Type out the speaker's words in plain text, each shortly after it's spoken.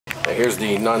Okay, here's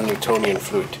the non-Newtonian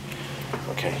flute.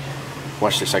 Okay,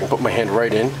 watch this. I can put my hand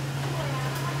right in.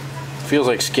 Feels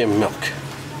like skim milk.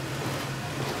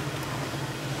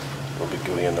 A little bit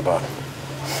gooey on the bottom.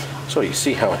 So you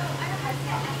see how.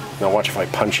 Now watch if I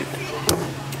punch it.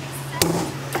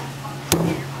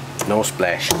 No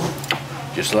splash.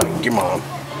 Just like your mom.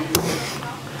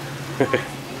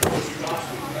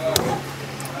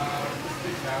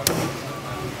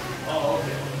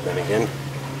 Then again.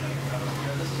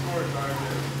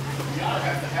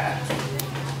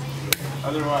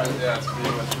 Otherwise, yeah, it's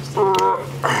pretty much just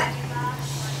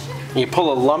you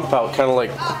pull a lump out, kind of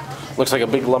like, looks like a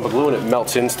big lump of glue, and it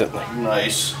melts instantly.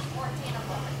 nice.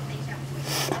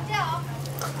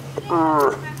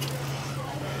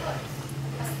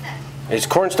 It's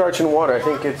cornstarch and water. I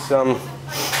think it's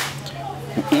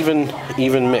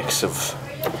even mix of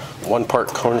 1 part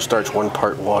cornstarch, 1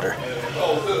 part water.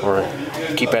 Or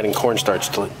keep adding cornstarch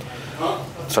till it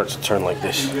starts to turn like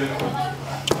this.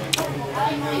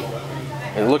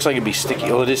 And it looks like it'd be sticky.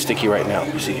 Oh, it is sticky right now.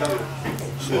 You see it?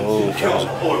 Slowly comes.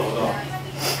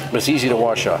 But it's easy to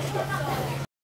wash off.